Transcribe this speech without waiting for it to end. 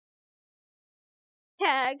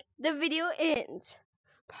tag, the video ends.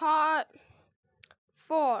 Part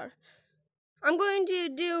 4. I'm going to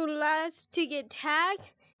do last to get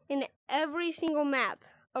tagged in every single map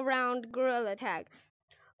around Gorilla Tag.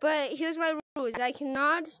 But here's my rules. I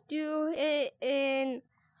cannot do it in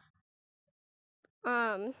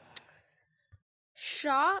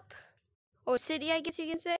shop or city, I guess you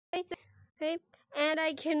can say. Okay? And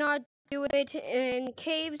I cannot do it in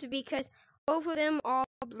caves because both of them are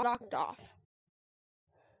blocked off.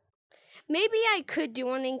 Maybe I could do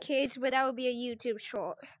one in caves, but that would be a YouTube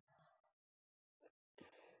short.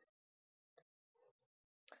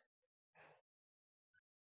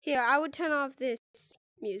 Here, I would turn off this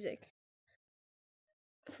music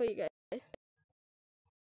for you guys.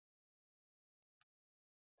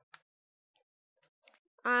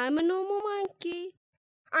 I'm a normal monkey.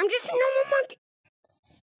 I'm just a normal monkey.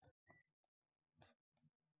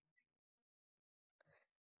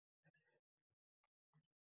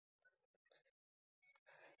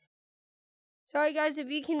 Sorry guys if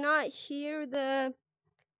you cannot hear the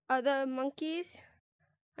other monkeys.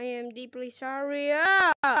 I am deeply sorry.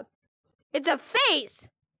 It's a face!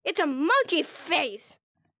 It's a monkey face!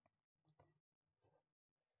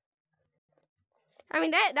 I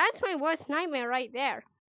mean, that's my worst nightmare right there.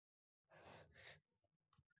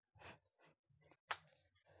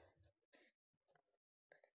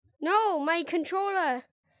 No, my controller.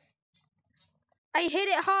 I hit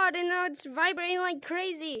it hard and now it's vibrating like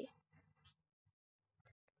crazy.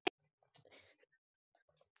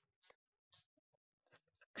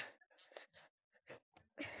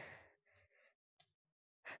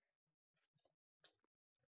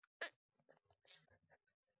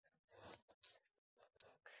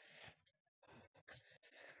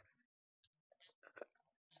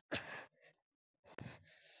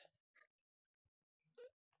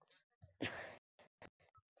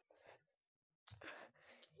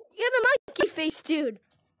 You're the monkey face dude.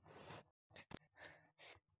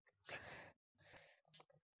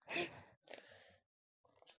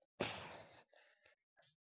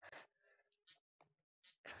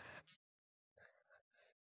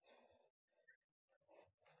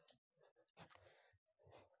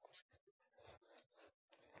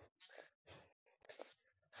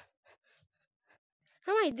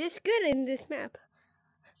 How am I this good in this map?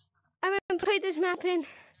 I haven't played this map in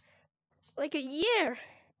like a year.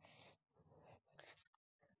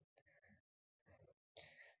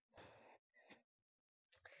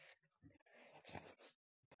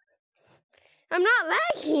 I'm not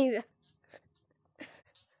lagging.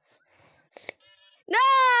 No!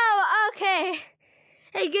 Okay.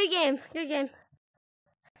 Hey, good game. Good game.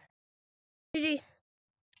 GG's.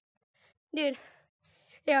 Dude.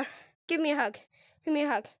 Here. Give me a hug. Give me a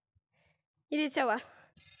hug. You did so well.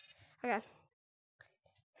 Okay.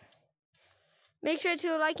 Make sure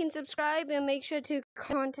to like and subscribe and make sure to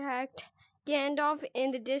contact Gandalf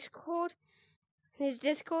in the Discord. His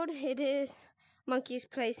Discord, it is Monkey's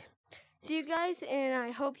Place. See you guys, and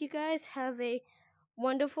I hope you guys have a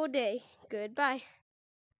wonderful day. Goodbye.